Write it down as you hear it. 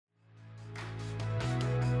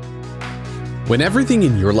When everything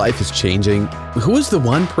in your life is changing, who is the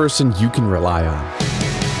one person you can rely on?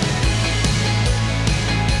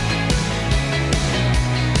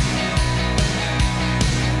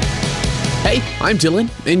 Hey, I'm Dylan,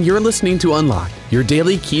 and you're listening to Unlocked, your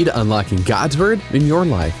daily key to unlocking God's Word in your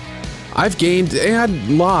life. I've gained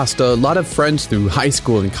and lost a lot of friends through high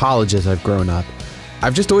school and college as I've grown up.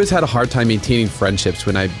 I've just always had a hard time maintaining friendships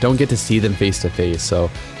when I don't get to see them face to face,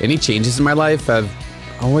 so any changes in my life have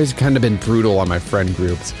always kind of been brutal on my friend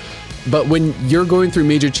groups. But when you're going through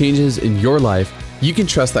major changes in your life, you can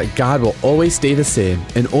trust that God will always stay the same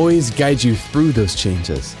and always guide you through those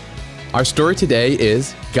changes. Our story today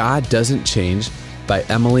is God Doesn't Change by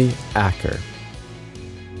Emily Acker.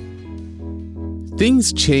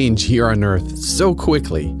 Things change here on earth so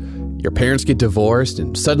quickly. Your parents get divorced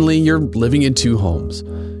and suddenly you're living in two homes.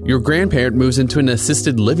 Your grandparent moves into an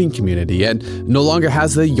assisted living community and no longer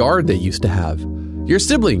has the yard they used to have. Your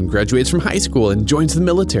sibling graduates from high school and joins the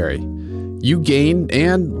military. You gain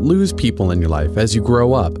and lose people in your life as you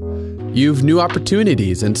grow up. You've new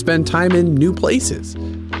opportunities and spend time in new places.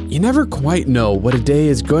 You never quite know what a day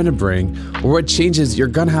is going to bring or what changes you're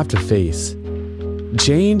going to have to face.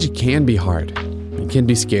 Change can be hard. It can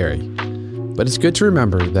be scary. But it's good to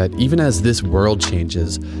remember that even as this world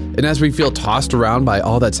changes and as we feel tossed around by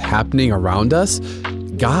all that's happening around us,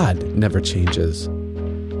 God never changes.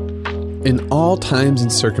 In all times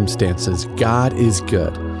and circumstances, God is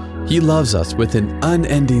good. He loves us with an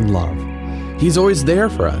unending love. He's always there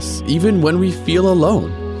for us, even when we feel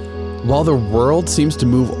alone. While the world seems to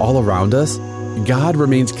move all around us, God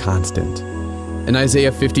remains constant. In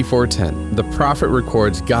Isaiah 54:10, the prophet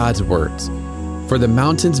records God's words, "For the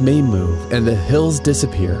mountains may move and the hills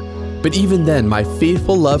disappear, but even then my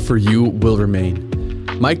faithful love for you will remain.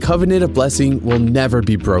 My covenant of blessing will never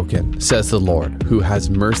be broken, says the Lord, who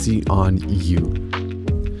has mercy on you."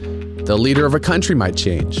 The leader of a country might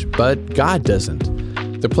change, but God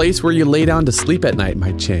doesn't. The place where you lay down to sleep at night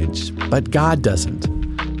might change, but God doesn't.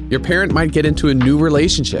 Your parent might get into a new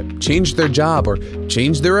relationship, change their job, or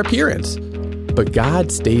change their appearance, but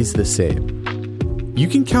God stays the same. You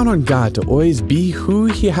can count on God to always be who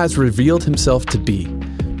He has revealed Himself to be,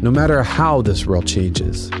 no matter how this world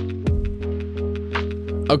changes.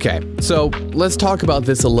 Okay, so let's talk about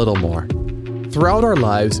this a little more. Throughout our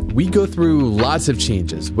lives, we go through lots of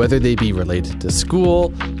changes, whether they be related to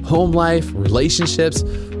school, home life, relationships,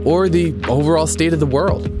 or the overall state of the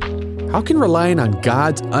world. How can relying on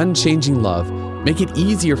God's unchanging love make it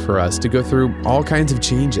easier for us to go through all kinds of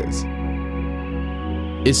changes?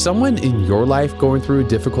 Is someone in your life going through a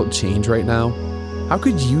difficult change right now? How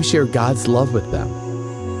could you share God's love with them?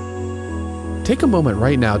 Take a moment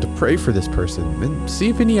right now to pray for this person and see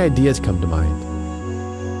if any ideas come to mind.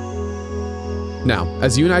 Now,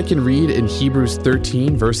 as you and I can read in Hebrews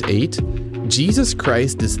 13, verse 8, Jesus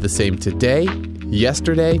Christ is the same today,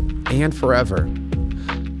 yesterday, and forever.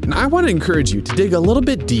 And I want to encourage you to dig a little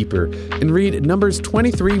bit deeper and read Numbers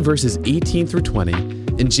 23, verses 18 through 20,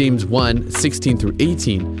 and James 1, 16 through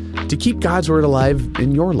 18 to keep God's Word alive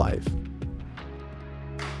in your life.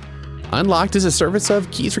 Unlocked is a service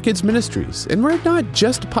of Keys for Kids Ministries, and we're not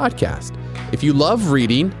just a podcast. If you love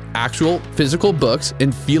reading actual physical books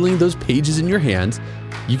and feeling those pages in your hands,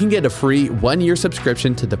 you can get a free 1-year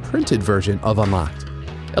subscription to the printed version of Unlocked.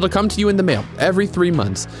 It'll come to you in the mail every 3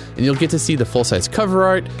 months, and you'll get to see the full-size cover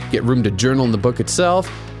art, get room to journal in the book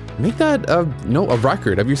itself. Make that a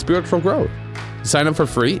record of your spiritual growth. Sign up for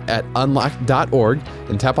free at unlocked.org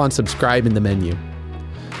and tap on subscribe in the menu.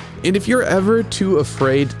 And if you're ever too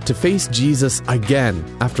afraid to face Jesus again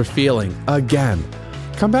after failing again,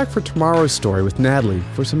 come back for tomorrow's story with Natalie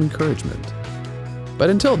for some encouragement.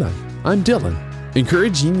 But until then, I'm Dylan,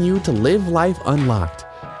 encouraging you to live life unlocked,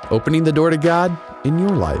 opening the door to God in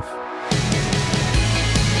your life.